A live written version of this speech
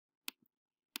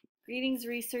Greetings,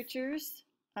 researchers.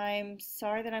 I'm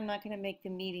sorry that I'm not going to make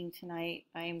the meeting tonight.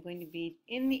 I am going to be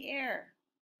in the air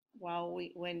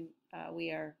when we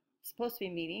are supposed to be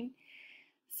meeting.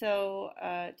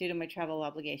 Due to my travel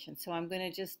obligations, so I'm going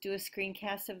to just do a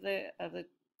screencast of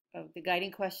the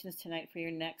guiding questions tonight for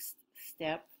your next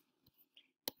step.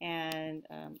 And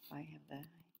I have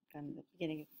the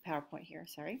beginning of the PowerPoint here.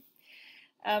 Sorry.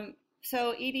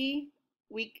 So Edie,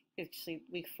 week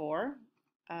 4.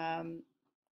 Um,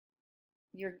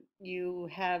 you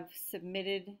have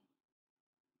submitted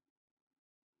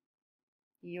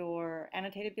your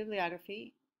annotated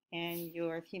bibliography and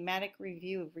your thematic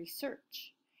review of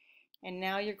research. And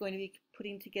now you're going to be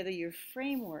putting together your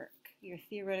framework, your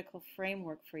theoretical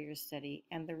framework for your study,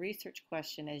 and the research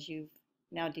question as you've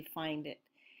now defined it.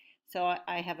 So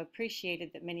I have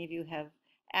appreciated that many of you have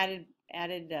added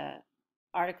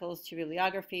articles to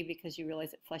bibliography because you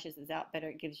realize it fleshes this out better.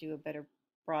 It gives you a better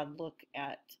broad look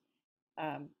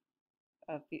um,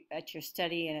 at your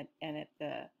study and at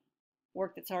the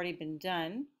work that's already been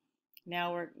done.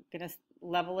 Now we're going to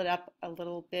level it up a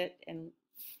little bit and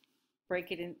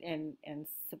break it in and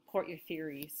support your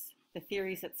theories, the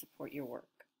theories that support your work.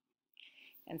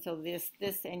 And so this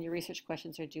and your research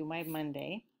questions are due by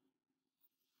Monday.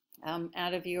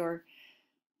 Out of your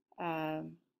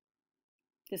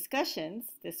discussions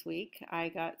this week, I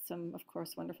got some, of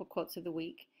course, wonderful quotes of the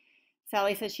week.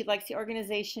 Sally says she likes the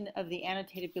organization of the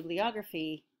annotated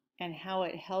bibliography and how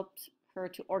it helped her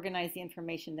to organize the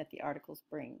information that the articles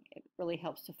bring. It really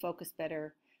helps to focus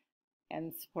better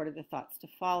and supported the thoughts to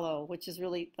follow, which is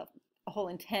really the whole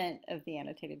intent of the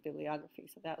annotated bibliography.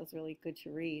 So that was really good to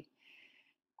read.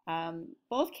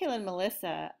 Both Kayla and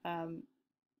Melissa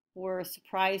were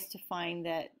surprised to find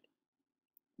that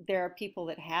there are people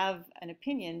that have an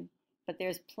opinion, but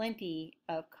there's plenty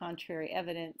of contrary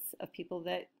evidence of people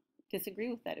that disagree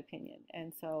with that opinion.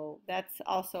 And so that's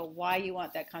also why you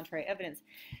want that contrary evidence.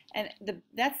 And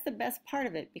that's the best part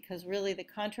of it, because really the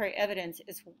contrary evidence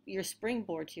is your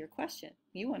springboard to your question.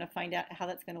 You want to find out how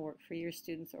that's going to work for your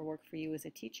students or work for you as a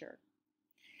teacher.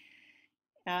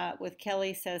 With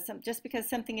Kelly says, just because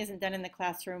something isn't done in the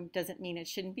classroom doesn't mean it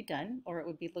shouldn't be done or it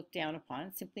would be looked down upon.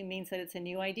 It simply means that it's a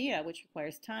new idea, which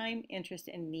requires time, interest,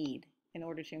 and need in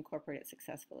order to incorporate it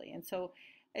successfully. And so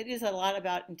it is a lot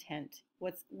about intent.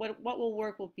 What will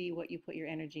work will be what you put your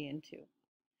energy into.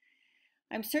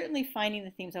 I'm certainly finding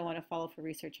the themes I want to follow for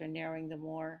research are narrowing the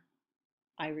more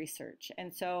I research.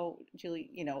 And so, Julie,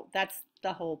 that's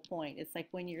the whole point. It's like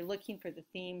when you're looking for the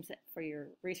themes for your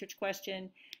research question,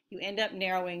 you end up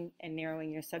narrowing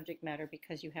your subject matter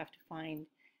because you have to find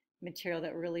material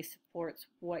that really supports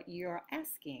what you're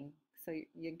asking. So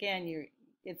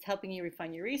it's helping you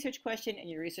refine your research question, and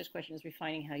your research question is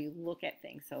refining how you look at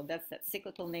things. So that's that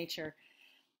cyclical nature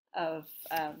of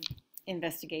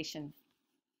investigation.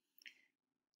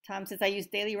 Tom says, I use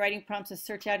daily writing prompts to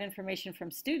search out information from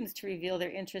students to reveal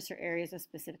their interests or areas of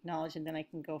specific knowledge, and then I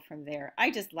can go from there. I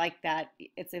just like that.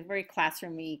 It's a very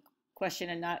classroom-y question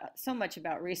and not so much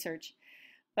about research,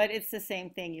 but it's the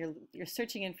same thing. You're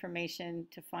searching information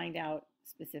to find out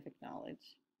specific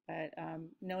knowledge. But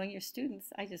knowing your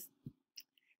students,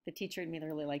 the teacher in me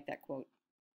really liked that quote.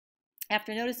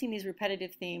 After noticing these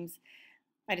repetitive themes,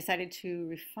 I decided to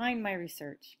refine my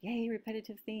research. Yay,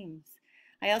 repetitive themes.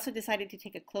 I also decided to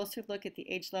take a closer look at the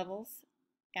age levels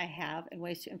I have and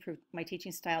ways to improve my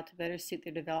teaching style to better suit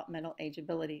their developmental age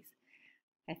abilities.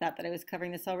 I thought that I was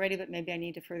covering this already, but maybe I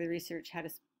need to further research how to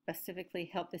specifically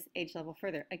help this age level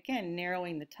further. Again,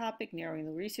 narrowing the topic, narrowing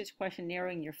the research question,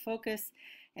 narrowing your focus,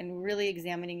 and really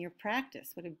examining your practice.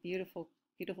 What a beautiful,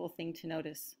 beautiful thing to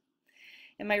notice.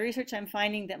 In my research, I'm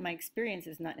finding that my experience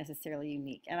is not necessarily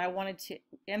unique, and I wanted to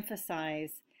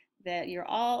emphasize that you're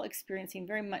all experiencing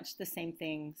very much the same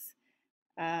things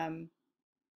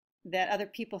that other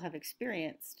people have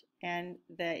experienced, and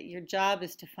that your job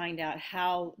is to find out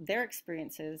how their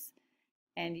experiences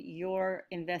and your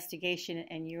investigation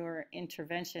and your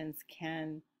interventions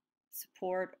can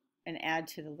support and add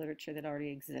to the literature that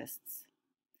already exists.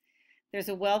 There's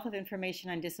a wealth of information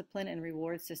on discipline and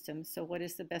reward systems, so what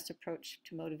is the best approach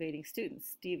to motivating students?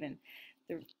 Stephen.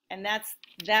 And that's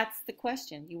the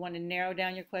question. You want to narrow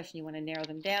down your question. You want to narrow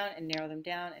them down and narrow them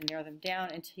down and narrow them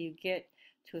down until you get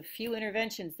to a few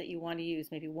interventions that you want to use,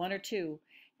 maybe 1 or 2,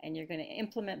 and you're going to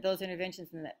implement those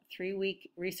interventions in that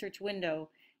 3-week research window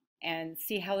and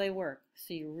see how they work.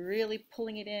 So you're really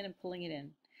pulling it in and pulling it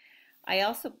in.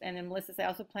 And then Melissa says, I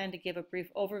also plan to give a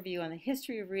brief overview on the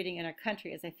history of reading in our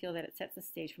country, as I feel that it sets the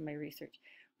stage for my research.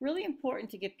 Really important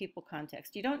to give people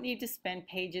context. You don't need to spend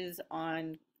pages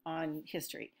on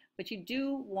history, but you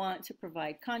do want to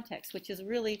provide context, which is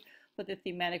really what the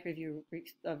thematic review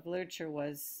of literature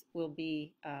will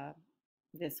be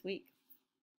this week.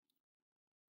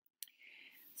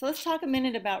 So let's talk a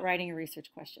minute about writing a research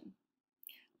question.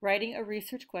 Writing a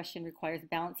research question requires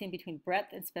balancing between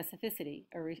breadth and specificity.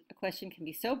 A question can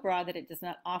be so broad that it does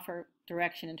not offer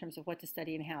direction in terms of what to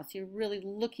study and how. So you're really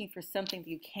looking for something that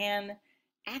you can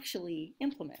actually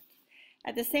implement.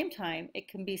 At the same time, it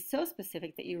can be so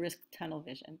specific that you risk tunnel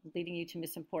vision, leading you to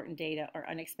miss important data or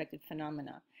unexpected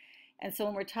phenomena. And so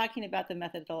when we're talking about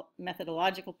the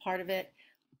methodological part of it,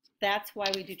 that's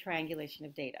why we do triangulation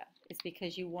of data. It's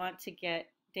because you want to get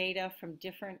data from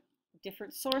different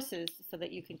sources so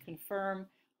that you can confirm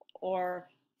or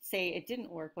say it didn't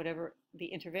work, whatever the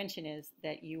intervention is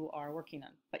that you are working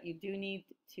on. But you do need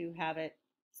to have it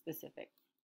specific.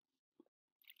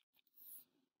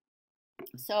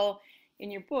 So in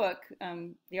your book,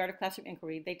 The Art of Classroom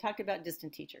Inquiry, they talked about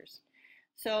distant teachers.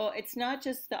 So it's not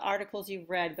just the articles you've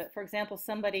read, but for example,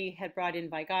 somebody had brought in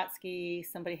Vygotsky,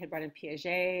 somebody had brought in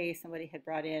Piaget, somebody had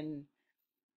brought in,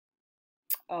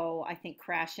 I think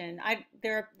Krashen.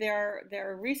 There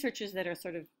are researchers that are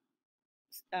sort of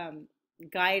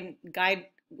guide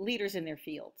leaders in their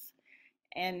fields,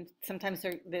 and sometimes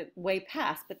they're way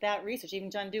past. But that research, even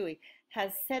John Dewey,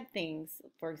 has said things.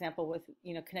 For example, with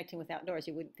connecting with outdoors,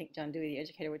 you wouldn't think John Dewey, the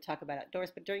educator, would talk about outdoors,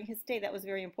 but during his day, that was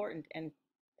very important, and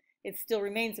it still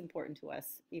remains important to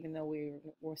us, even though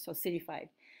we're so cityfied.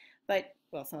 But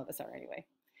well, some of us are anyway.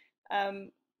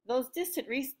 Those distant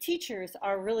teachers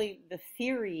are really the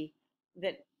theory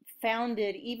that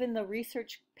founded even the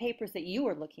research papers that you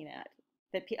are looking at,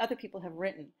 that other people have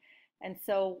written. And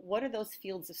so what are those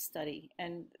fields of study?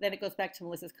 And then it goes back to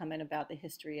Melissa's comment about the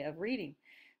history of reading.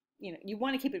 You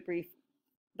want to keep it brief,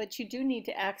 but you do need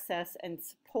to access and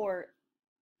support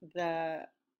the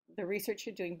research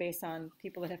you're doing based on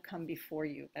people that have come before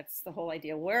you. That's the whole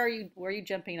idea. Where are you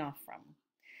jumping off from?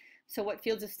 So what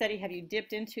fields of study have you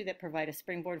dipped into that provide a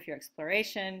springboard for your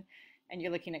exploration? And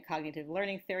you're looking at cognitive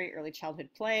learning theory, early childhood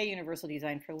play, universal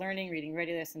design for learning, reading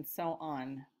readiness, and so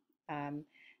on.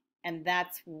 And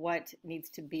that's what needs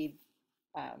to be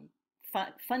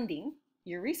funding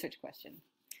your research question.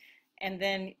 And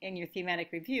then in your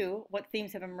thematic review, what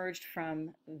themes have emerged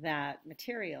from that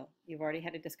material? You've already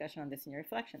had a discussion on this in your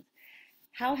reflections.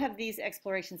 How have these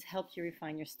explorations helped you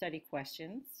refine your study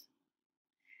questions?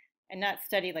 And not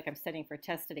study like I'm studying for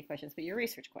test study questions, but your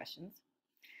research questions.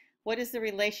 What is the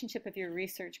relationship of your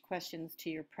research questions to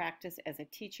your practice as a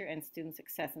teacher and student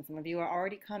success? And some of you are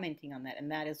already commenting on that,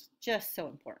 and that is just so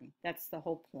important. That's the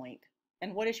whole point.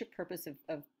 And what is your purpose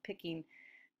of picking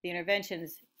the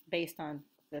interventions based on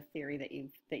the theory that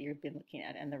you've been looking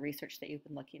at and the research that you've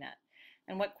been looking at?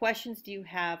 And what questions do you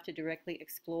have to directly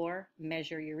explore,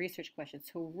 measure your research questions?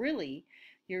 So really,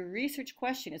 your research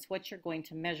question is what you're going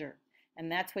to measure. And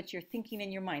that's what you're thinking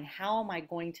in your mind. How am I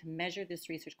going to measure this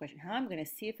research question? How am I going to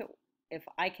see if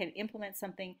I can implement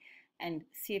something and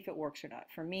see if it works or not,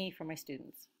 for me, for my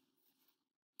students.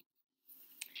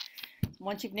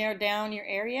 Once you've narrowed down your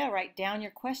area, write down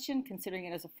your question, considering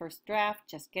it as a first draft.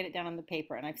 Just get it down on the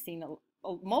paper. And I've seen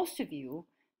most of you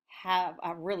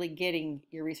are really getting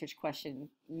your research question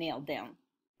nailed down.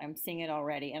 I'm seeing it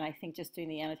already. And I think just doing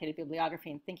the annotated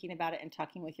bibliography and thinking about it and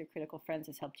talking with your critical friends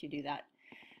has helped you do that.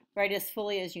 Write as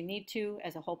fully as you need to,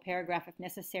 as a whole paragraph if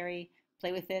necessary.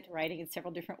 Play with it, writing in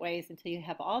several different ways until you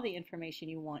have all the information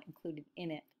you want included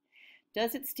in it.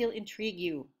 Does it still intrigue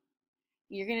you?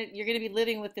 You're gonna be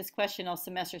living with this question all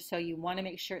semester, so you want to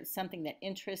make sure it's something that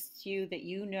interests you, that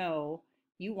you know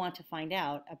you want to find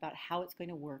out about how it's going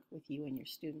to work with you and your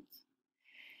students.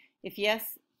 If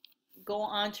yes, go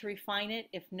on to refine it.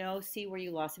 If no, see where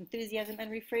you lost enthusiasm and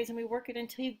rephrase and rework it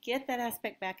until you get that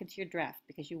aspect back into your draft,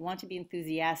 because you want to be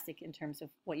enthusiastic in terms of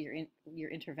what your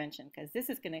intervention, because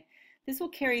this will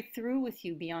carry through with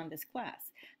you beyond this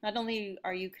class. Not only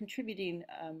are you contributing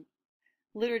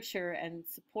literature and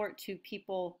support to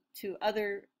people, to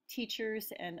other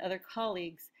teachers and other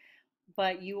colleagues,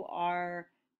 but you are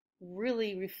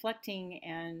really reflecting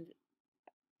and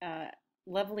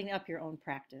leveling up your own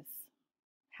practice,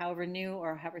 however new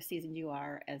or however seasoned you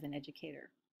are as an educator.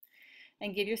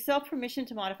 And give yourself permission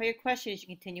to modify your question as you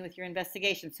continue with your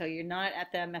investigation. So you're not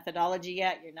at the methodology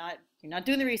yet, you're not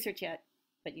doing the research yet,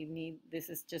 but this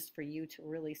is just for you to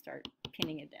really start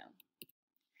pinning it down.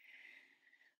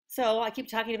 So I keep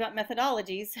talking about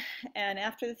methodologies, and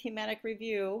after the thematic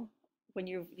review, when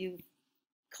you've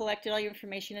collected all your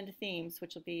information into themes,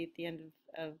 which will be at the end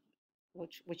of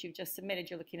which you've just submitted,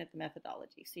 you're looking at the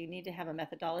methodology. So you need to have a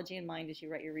methodology in mind as you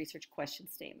write your research question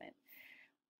statement.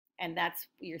 And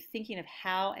you're thinking of,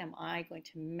 how am I going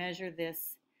to measure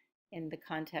this in the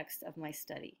context of my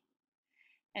study?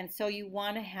 And so you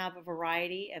want to have a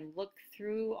variety and look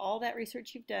through all that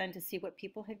research you've done to see what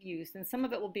people have used. And some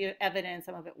of it will be evidence,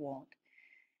 some of it won't.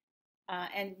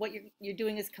 And what you're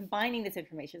doing is combining this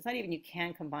information. It's not even you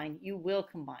can combine, you will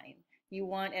combine. You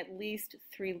want at least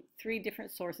three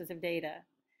different sources of data.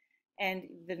 And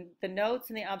the notes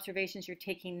and the observations you're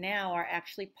taking now are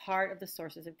actually part of the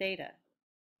sources of data.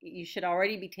 You should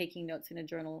already be taking notes in a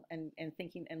journal and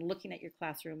thinking and looking at your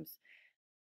classrooms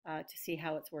to see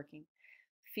how it's working.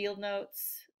 Field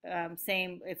notes,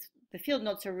 same. The field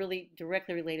notes are really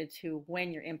directly related to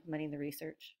when you're implementing the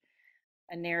research.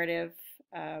 A narrative,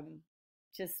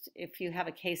 just if you have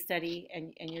a case study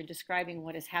and you're describing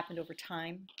what has happened over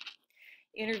time.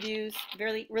 Interviews,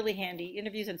 really handy.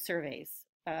 Interviews and surveys.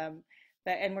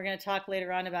 And we're going to talk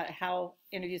later on about how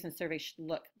interviews and surveys should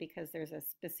look, because there's a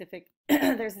specific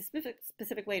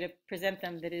specific way to present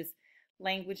them that is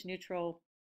language neutral,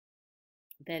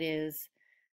 that is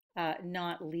you're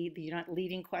not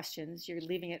leading questions. You're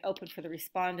leaving it open for the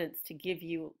respondents to give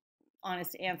you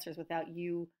honest answers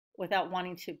without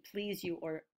wanting to please you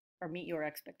or meet your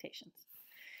expectations.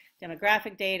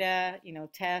 Demographic data,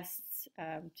 tests,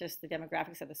 just the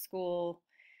demographics of the school.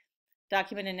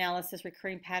 Document analysis,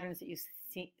 recurring patterns that you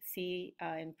see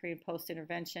in pre and post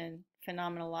intervention.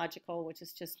 Phenomenological, which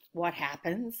is just what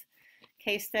happens.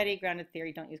 Case study, grounded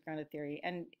theory. Don't use grounded theory.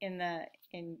 And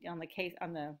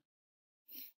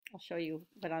I'll show you,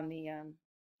 but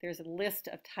there's a list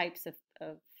of types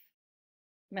of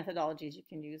methodologies you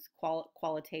can use,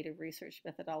 qualitative research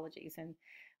methodologies. And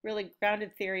really,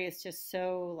 grounded theory is just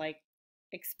so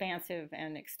expansive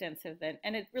and extensive,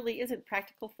 and it really isn't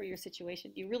practical for your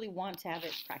situation. You really want to have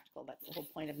it practical. That's the whole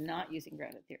point of not using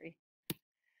grounded theory.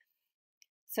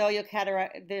 So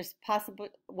there's possible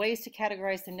ways to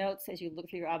categorize the notes as you look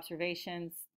through your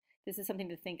observations. This is something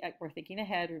to think. We're thinking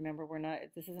ahead. Remember,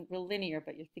 this isn't real linear,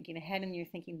 but you're thinking ahead and you're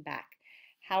thinking back.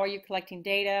 How are you collecting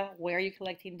data? Where are you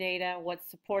collecting data? What's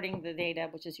supporting the data,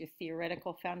 which is your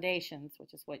theoretical foundations,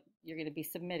 which is what you're going to be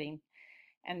submitting.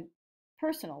 And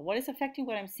personal, what is affecting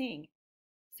what I'm seeing?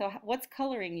 So what's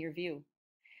coloring your view?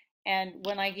 And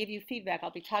when I give you feedback, I'll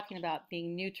be talking about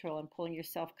being neutral and pulling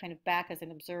yourself kind of back as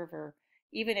an observer,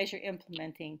 even as you're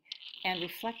implementing, and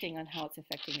reflecting on how it's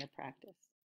affecting your practice.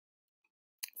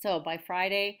 So by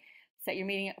Friday, set your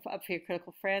meeting up for your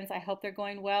critical friends. I hope they're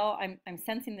going well. I'm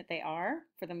sensing that they are,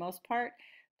 for the most part.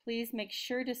 Please make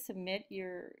sure to submit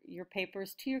your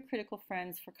papers to your critical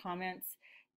friends for comments.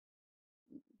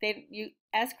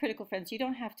 As critical friends, you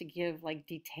don't have to give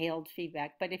detailed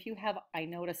feedback, but if you have, I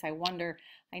notice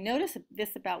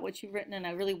this about what you've written, and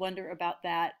I really wonder about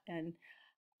that, and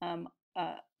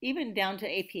even down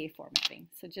to APA formatting.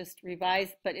 So just revise,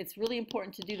 but it's really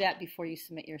important to do that before you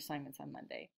submit your assignments on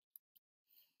Monday.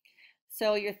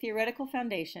 So your theoretical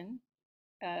foundation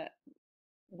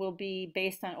will be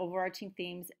based on overarching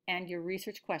themes and your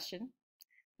research question,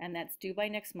 and that's due by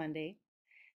next Monday.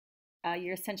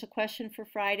 Your essential question for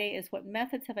Friday is, what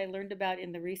methods have I learned about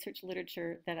in the research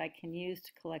literature that I can use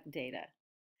to collect data?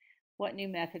 What new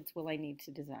methods will I need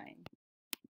to design?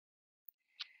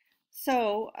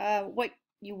 So what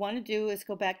you want to do is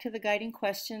go back to the guiding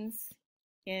questions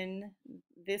in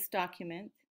this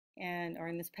document or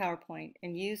in this PowerPoint,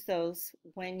 and use those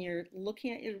when you're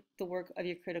looking at the work of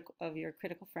your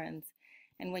critical friends,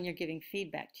 and when you're giving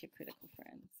feedback to your critical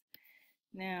friends.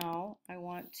 Now I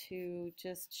want to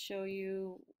just show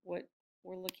you what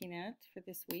we're looking at for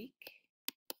this week.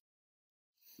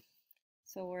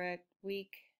 So we're at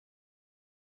week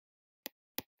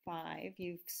 5.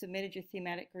 You've submitted your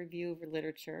thematic review of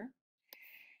literature,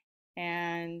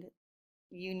 and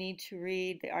you need to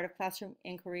read The Art of Classroom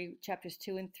Inquiry, chapters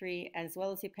 2 and 3, as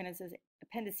well as the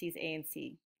appendices A and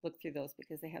C. Look through those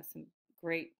because they have some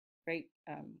great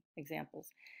examples.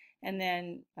 And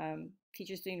then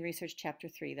Teachers Doing Research, chapter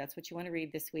 3. That's what you want to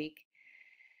read this week.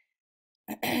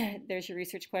 There's your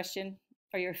research question,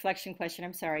 or your reflection question,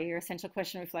 I'm sorry, your essential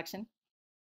question reflection.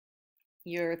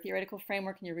 Your theoretical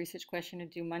framework and your research question are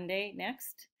due Monday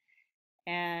next.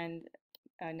 And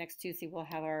next Tuesday we'll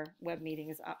have our web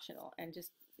meeting as optional. And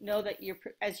just know that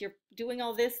as you're doing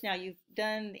all this now, you've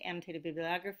done the annotated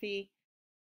bibliography,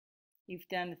 you've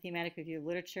done the thematic review of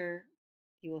literature,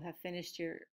 you will have finished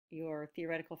your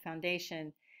theoretical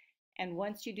foundation, and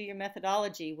once you do your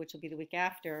methodology, which will be the week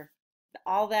after,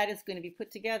 all that is going to be put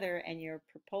together and your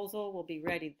proposal will be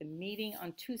ready. The meeting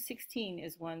on 2/16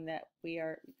 is one that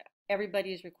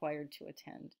everybody is required to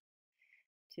attend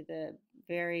to the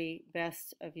very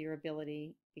best of your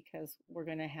ability, because we're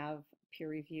going to have peer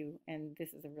review, and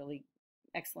this is a really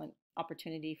excellent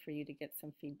opportunity for you to get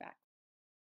some feedback.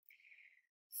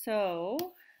 So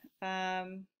I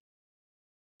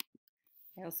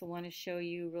I also want to show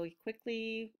you really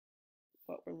quickly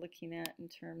what we're looking at in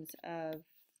terms of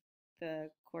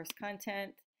the course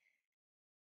content.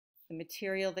 The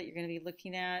material that you're going to be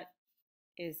looking at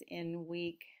is in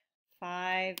week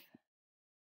 5.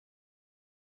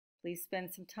 Please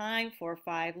spend some time, 4 or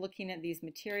 5, looking at these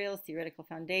materials, theoretical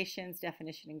foundations,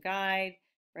 definition and guide,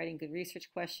 writing good research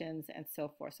questions, and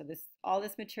so forth. So all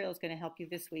this material is going to help you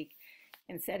this week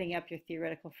in setting up your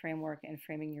theoretical framework and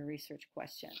framing your research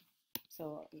question.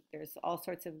 So there's all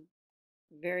sorts of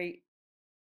very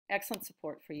excellent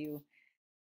support for you.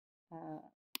 I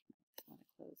just want to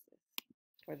close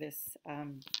this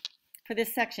for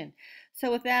this section.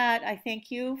 So with that, I thank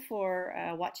you for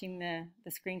watching the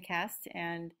screencast,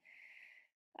 and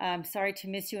I'm sorry to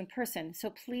miss you in person.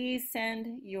 So please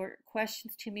send your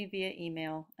questions to me via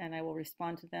email, and I will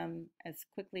respond to them as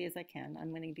quickly as I can. I'm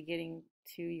going to be getting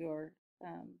to your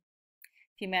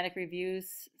thematic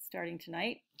reviews starting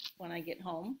tonight when I get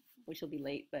home, which will be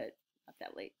late, but not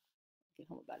that late. I'll get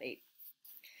home about 8.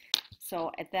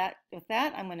 So with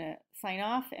that, I'm going to sign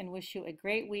off and wish you a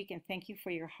great week, and thank you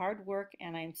for your hard work.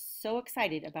 And I'm so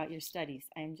excited about your studies.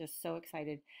 I am just so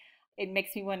excited. It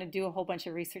makes me want to do a whole bunch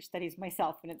of research studies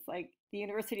myself. And it's like the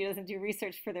university doesn't do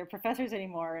research for their professors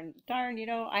anymore. And darn,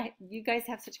 you guys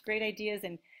have such great ideas,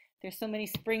 and there's so many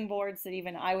springboards that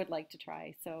even I would like to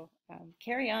try. So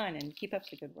carry on and keep up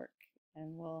the good work.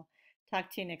 And we'll talk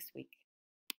to you next week.